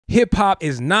hip hop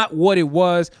is not what it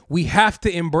was. We have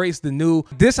to embrace the new.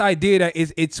 This idea that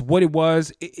it's what it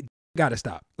was, it gotta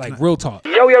stop. Like, real talk.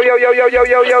 Yo. We are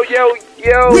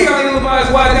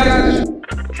ill-advised wise guys.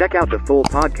 Check out the full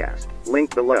podcast.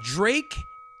 Link below. Drake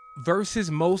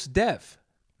versus Mos Def.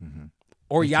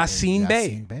 Or Yasiin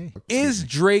Bey. Is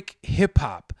Drake hip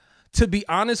hop? To be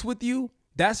honest with you,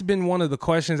 that's been one of the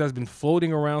questions that's been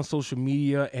floating around social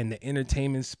media and the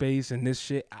entertainment space and this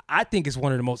shit. I think it's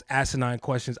one of the most asinine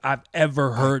questions I've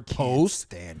ever heard posed.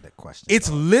 I can't stand the question. It's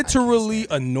literally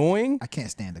annoying. I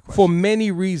can't stand the question. For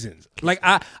many reasons. Like,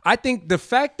 I think the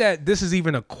fact that this is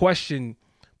even a question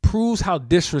proves how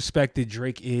disrespected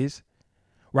Drake is,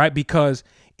 right? Because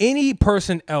any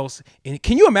person else, and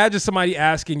can you imagine somebody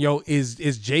asking, yo, is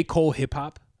J. Cole hip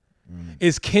hop?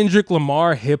 Is Kendrick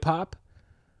Lamar hip hop?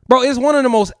 Bro, it's one of the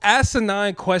most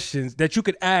asinine questions that you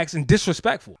could ask and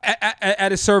disrespectful.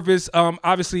 At its surface,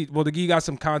 obviously, well, to give you guys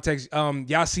some context,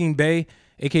 Yasiin Bey,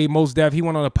 aka Mos Def, he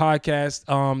went on a podcast.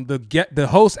 The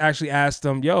host actually asked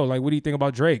him, yo, like, what do you think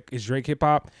about Drake? Is Drake hip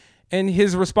hop? And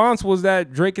his response was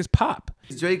that Drake is pop.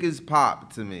 Drake is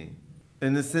pop to me.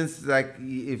 In the sense, like,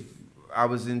 if I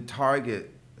was in Target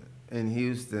in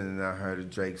Houston and I heard a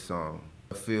Drake song,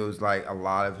 it feels like a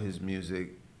lot of his music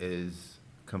is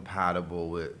compatible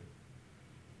with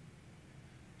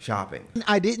shopping.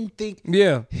 I didn't think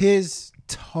his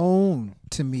tone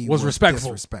to me was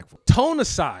disrespectful. Tone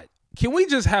aside, can we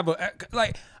just have a,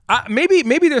 like,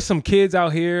 maybe there's some kids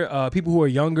out here, people who are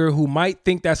younger, who might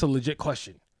think that's a legit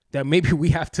question that maybe we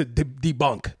have to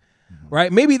debunk,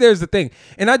 right? Maybe there's the thing.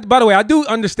 And by the way, I do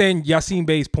understand Yasiin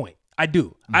Bey's point. I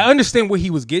do. I understand what he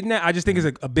was getting at. I just think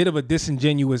it's a bit of a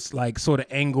disingenuous, like, sort of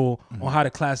angle on how to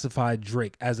classify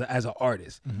Drake as an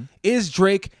artist. Is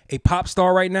Drake a pop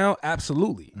star right now?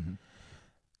 Absolutely.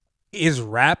 Is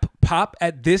rap pop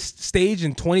at this stage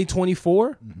in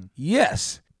 2024?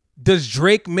 Yes. Does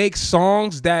Drake make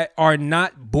songs that are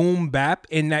not boom bap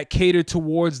and that cater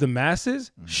towards the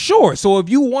masses? Sure. So if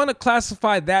you want to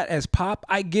classify that as pop,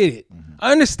 I get it.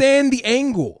 I understand the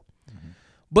angle.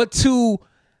 But to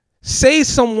say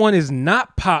someone is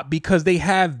not pop because they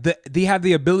have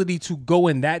the ability to go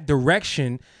in that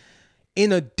direction,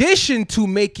 in addition to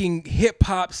making hip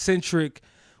hop centric,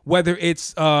 whether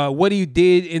it's what he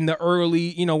did in the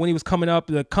early, when he was coming up,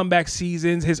 the comeback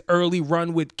seasons, his early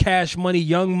run with Cash Money,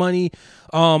 Young Money,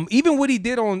 even what he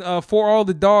did on For All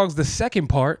the Dogs, the second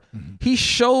part, he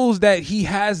shows that he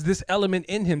has this element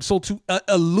in him. So to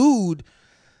allude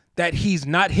that he's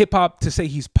not hip hop to say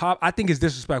he's pop, I think is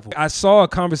disrespectful. I saw a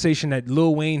conversation that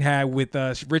Lil Wayne had with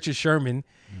Richard Sherman,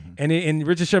 and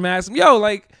Richard Sherman asked him, yo,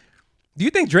 like, do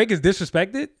you think Drake is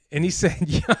disrespected? And he said,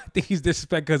 yeah, I think he's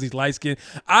disrespected because he's light skinned.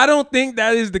 I don't think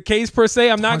that is the case per se.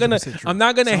 I'm not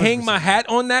gonna hang my hat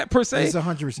on that per se. It's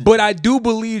 100%. But I do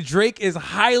believe Drake is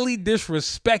highly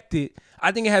disrespected.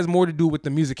 I think it has more to do with the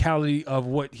musicality of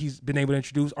what he's been able to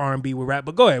introduce, R&B with rap.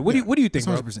 But go ahead. What do you think,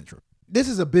 bro? 100% true. This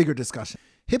is a bigger discussion.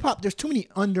 Hip hop, there's too many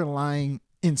underlying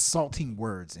insulting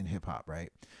words in hip hop, right?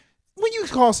 When you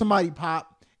call somebody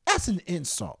pop, that's an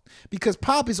insult, because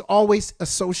pop is always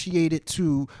associated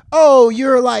to, oh,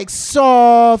 you're like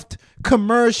soft,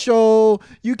 commercial,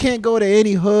 you can't go to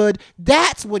any hood.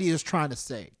 That's what he is trying to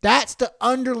say. That's the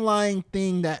underlying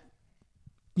thing that,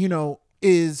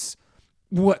 is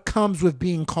what comes with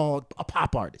being called a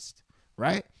pop artist,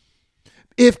 right?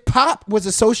 If pop was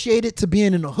associated to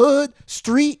being in the hood,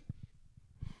 street,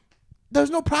 there's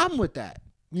no problem with that.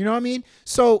 You know what I mean?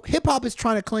 So hip hop is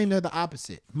trying to claim they're the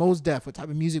opposite. Mos Def, what type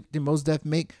of music did Mos Def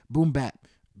make? Boom bap,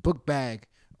 book bag,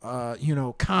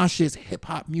 conscious hip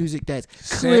hop music that's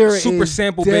clear super as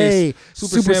sample day. bass,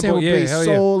 super sample bass,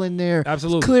 soul in there.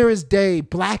 Absolutely. It's clear as day.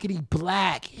 Blackety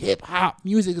black hip hop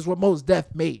music is what Mos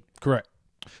Def made. Correct.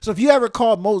 So if you ever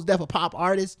called Mos Def a pop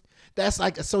artist, that's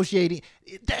like associating.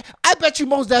 I bet you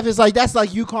Mos Def is like, that's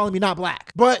like you calling me not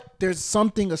black. But there's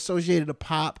something associated to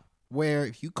pop where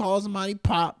if you call somebody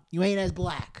pop, you ain't as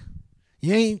black.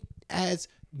 You ain't as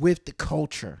with the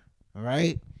culture. All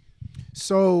right.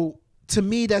 So to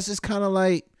me, that's just kind of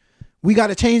like, we got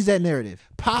to change that narrative.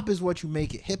 Pop is what you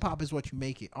make it. Hip hop is what you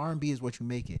make it. R&B is what you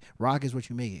make it. Rock is what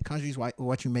you make it. Country is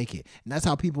what you make it. And that's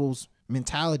how people's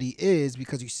mentality is,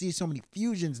 because you see so many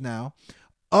fusions now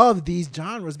of these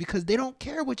genres because they don't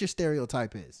care what your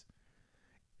stereotype is.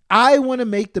 I want to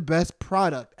make the best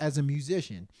product as a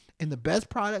musician, and the best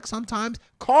product sometimes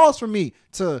calls for me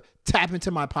to tap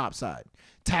into my pop side,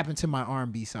 tap into my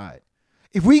R&B side.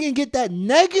 If we can get that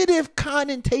negative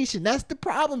connotation, that's the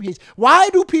problem here. Why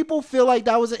do people feel like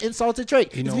that was an insult to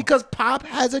Drake? It's because pop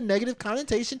has a negative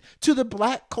connotation to the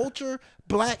black culture,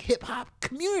 black hip hop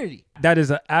community. That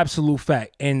is an absolute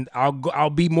fact, and I'll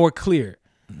be more clear.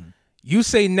 You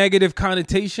say negative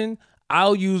connotation,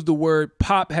 I'll use the word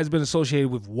pop has been associated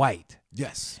with white.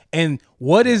 Yes. And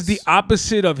what is the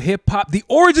opposite of hip hop? The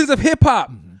origins of hip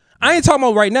hop. I ain't talking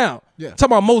about right now. Yeah. I'm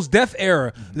talking about Mos Def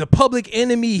era. The Public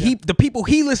Enemy. The people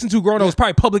he listened to growing up was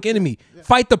probably Public Enemy.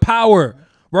 Fight the Power,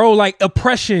 bro. Like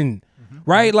oppression,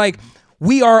 right? Like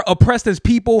we are oppressed as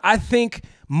people. I think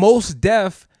Mos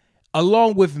Def,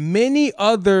 along with many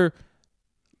other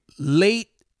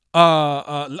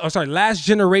last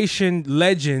generation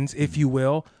legends, if you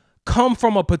will, come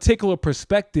from a particular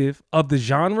perspective of the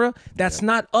genre that's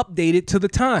not updated to the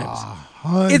times.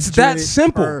 It's that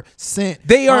simple.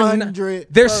 They are.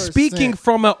 They're speaking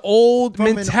from an old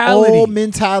mentality. An old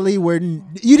mentality where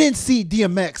you didn't see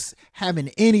DMX having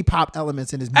any pop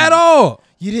elements in his music At all.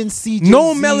 You didn't see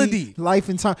No Jay-Z, melody. Life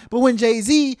and Time. But when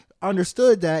Jay-Z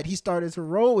understood that, he started to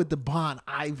roll with the Bon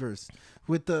Ivers,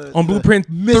 with the On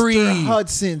Blueprint Mr. 3.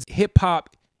 Hudson's. Hip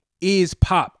hop is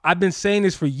pop. I've been saying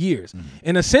this for years.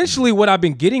 And essentially what I've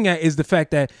been getting at is the fact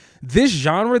that this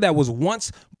genre that was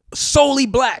once solely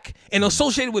black and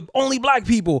associated with only black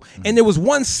people, and there was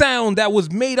one sound that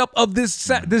was made up of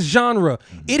this genre,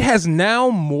 it has now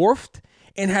morphed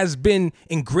and has been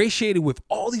ingratiated with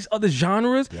all these other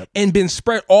genres and been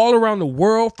spread all around the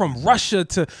world, from Russia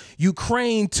to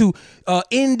Ukraine to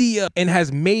India, and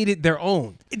has made it their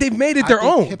own. They've made it their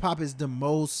own. Hip hop is the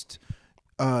most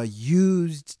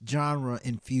used genre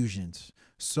in fusions.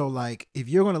 So like if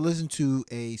you're going to listen to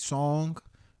a song,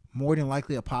 more than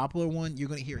likely a popular one, you're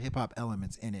going to hear hip hop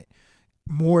elements in it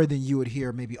more than you would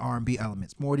hear maybe R&B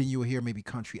elements, more than you would hear maybe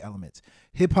country elements.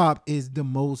 Hip hop is the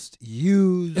most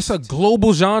used. It's a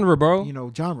global genre, bro.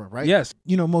 Genre, right? Yes.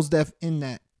 Mos Def in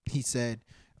that he said,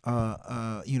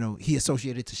 he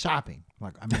associated to shopping,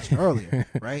 like I mentioned earlier,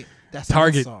 right? That's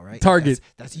Target, saw, right? Target.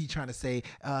 That's you trying to say,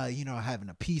 having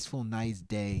a peaceful, nice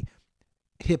day.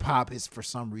 Hip hop is for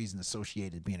some reason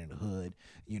associated being in the hood,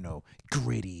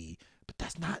 gritty. But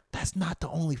that's not the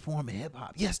only form of hip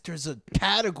hop. Yes, there's a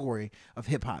category of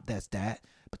hip hop that's that,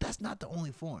 but that's not the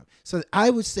only form. So I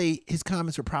would say his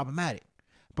comments were problematic.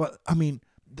 But I mean,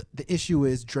 the issue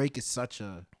is Drake is such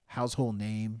a household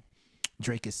name.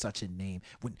 Drake is such a name.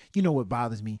 When what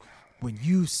bothers me, when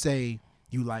you say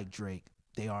you like Drake,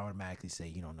 they automatically say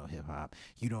you don't know hip hop.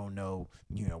 You don't know,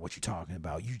 what you're talking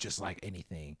about. You just like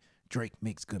anything. Drake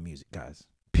makes good music, guys.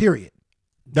 Period.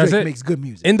 That's Drake it. makes good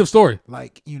music. End of story.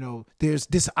 Like, there's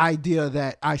this idea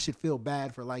that I should feel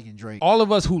bad for liking Drake. All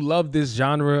of us who love this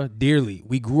genre dearly,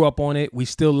 we grew up on it. We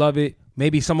still love it.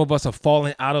 Maybe some of us are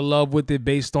falling out of love with it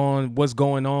based on what's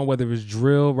going on, whether it's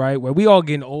drill, right? Where we all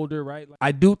getting older, right?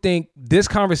 I do think this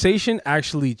conversation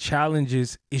actually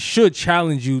should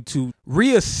challenge you to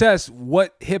reassess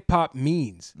what hip hop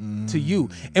means to you.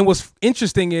 And what's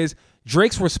interesting is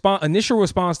Drake's initial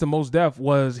response to Mos Def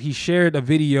was he shared a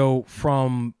video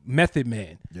from Method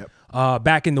Man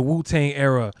back in the Wu-Tang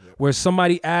era where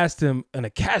somebody asked him in a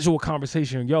casual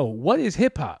conversation, yo, what is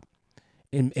hip hop?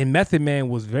 And Method Man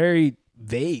was very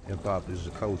vague. Hip hop is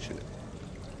a culture.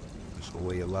 It's a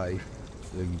way of life,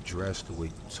 the way you dress, the way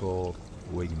you talk,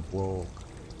 the way you walk.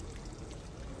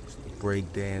 It's the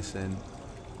break dancing,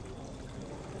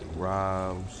 the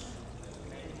rhymes,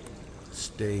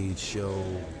 stage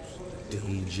shows,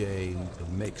 DJ, the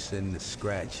mixing, the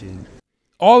scratching.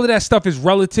 All of that stuff is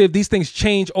relative. These things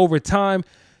change over time.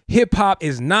 Hip hop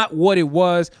is not what it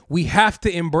was. We have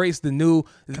to embrace the new.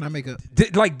 Can I make a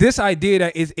like this idea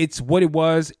that it's what it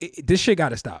was? This shit got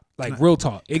to stop. Like real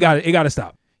talk, it got to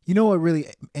stop. You know what really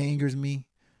angers me?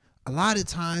 A lot of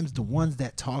times, the ones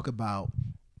that talk about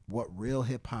what real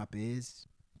hip hop is,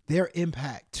 their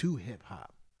impact to hip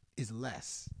hop is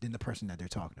less than the person that they're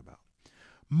talking about.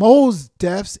 Mos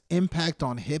Def's impact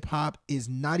on hip hop is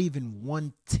not even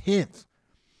 1/10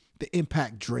 the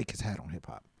impact Drake has had on hip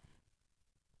hop.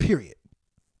 Period.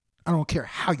 I don't care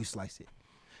how you slice it.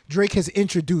 Drake has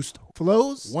introduced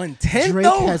flows. 1/10. Drake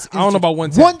has. I don't know about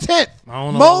 1/10. 1/10. I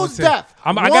don't know. Mos Def.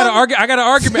 I got an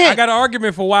argument. I got an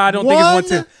argument for why I don't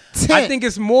think it's 1/10. I think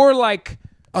it's more like.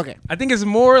 Okay. I think it's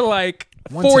more like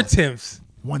 4/10.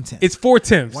 1/10. It's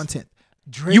 4/10. 1/10.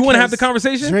 Drake You want to have the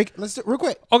conversation? Drake, let's do real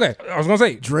quick. Okay, I was gonna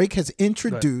say Drake has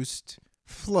introduced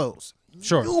flows,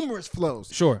 numerous flows,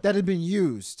 that have been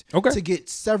used to get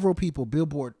several people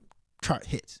Billboard chart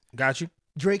hits. Got you.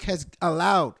 Drake has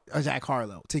allowed a Jack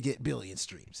Harlow to get billion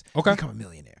streams, become a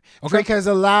millionaire. Drake has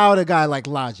allowed a guy like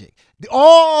Logic.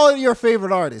 All your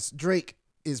favorite artists, Drake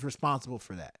is responsible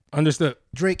for that. Understood.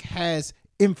 Drake has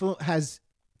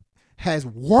has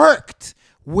worked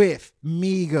with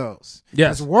Migos.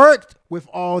 Yes. Has worked with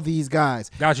all these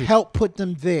guys. Got you. Helped put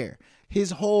them there.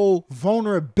 His whole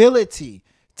vulnerability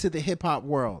to the hip hop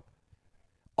world.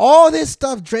 All this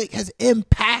stuff Drake has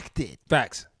impacted.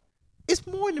 Facts. It's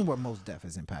more than what Mos Def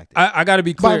has impacted. I got to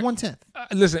be clear. By 1/10.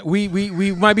 Listen,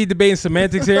 we might be debating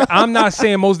semantics here. I'm not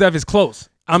saying Mos Def is close.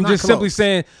 I'm just simply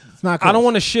saying it's not I don't close.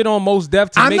 want to shit on Mos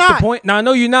Def to I'm make not. the point. Now I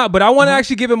know you're not, but I want to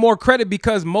actually give him more credit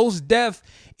because Mos Def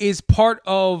is part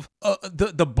of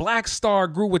the Black Star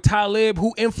group with Talib,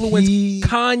 who influenced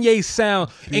Kanye's sound,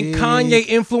 and Kanye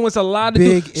influenced a lot of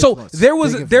dudes. So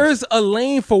there is a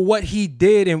lane for what he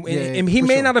did, and he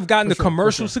may not have gotten the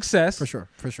commercial success for sure.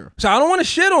 So I don't want to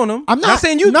shit on him. I'm not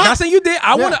saying you. Not saying you did.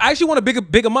 I actually want to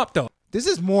big him up though. This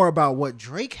is more about what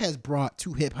Drake has brought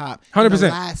to hip hop 100%. in the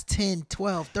last 10,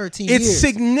 12, 13 years. It's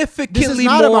significantly this is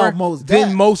not more about Mos than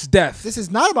Def. Mos Def. This is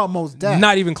not about Mos Def.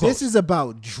 Not even close. This is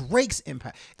about Drake's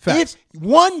impact. Facts. If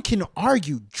one can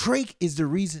argue Drake is the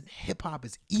reason hip hop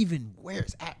is even where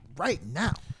it's at right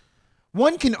now.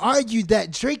 One can argue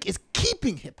that Drake is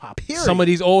keeping hip hop. Period. Some of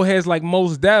these old heads like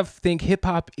Mos Def think hip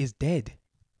hop is dead.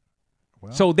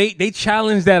 Well, so they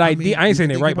challenge that idea. I ain't saying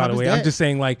it right, by the way. I'm just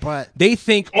saying they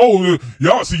think. Oh,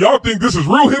 y'all think this is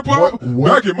real hip hop?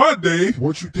 Back in my day,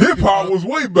 hip hop was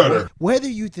way better. Whether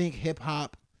you think hip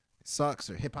hop sucks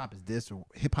or hip hop is this or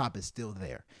hip hop is still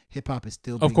there. Hip hop is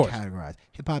still being categorized.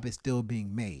 Hip hop is still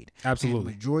being made. Absolutely. And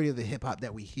the majority of the hip hop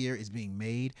that we hear is being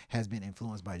made has been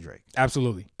influenced by Drake.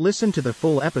 Absolutely. Listen to the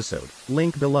full episode.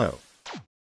 Link below.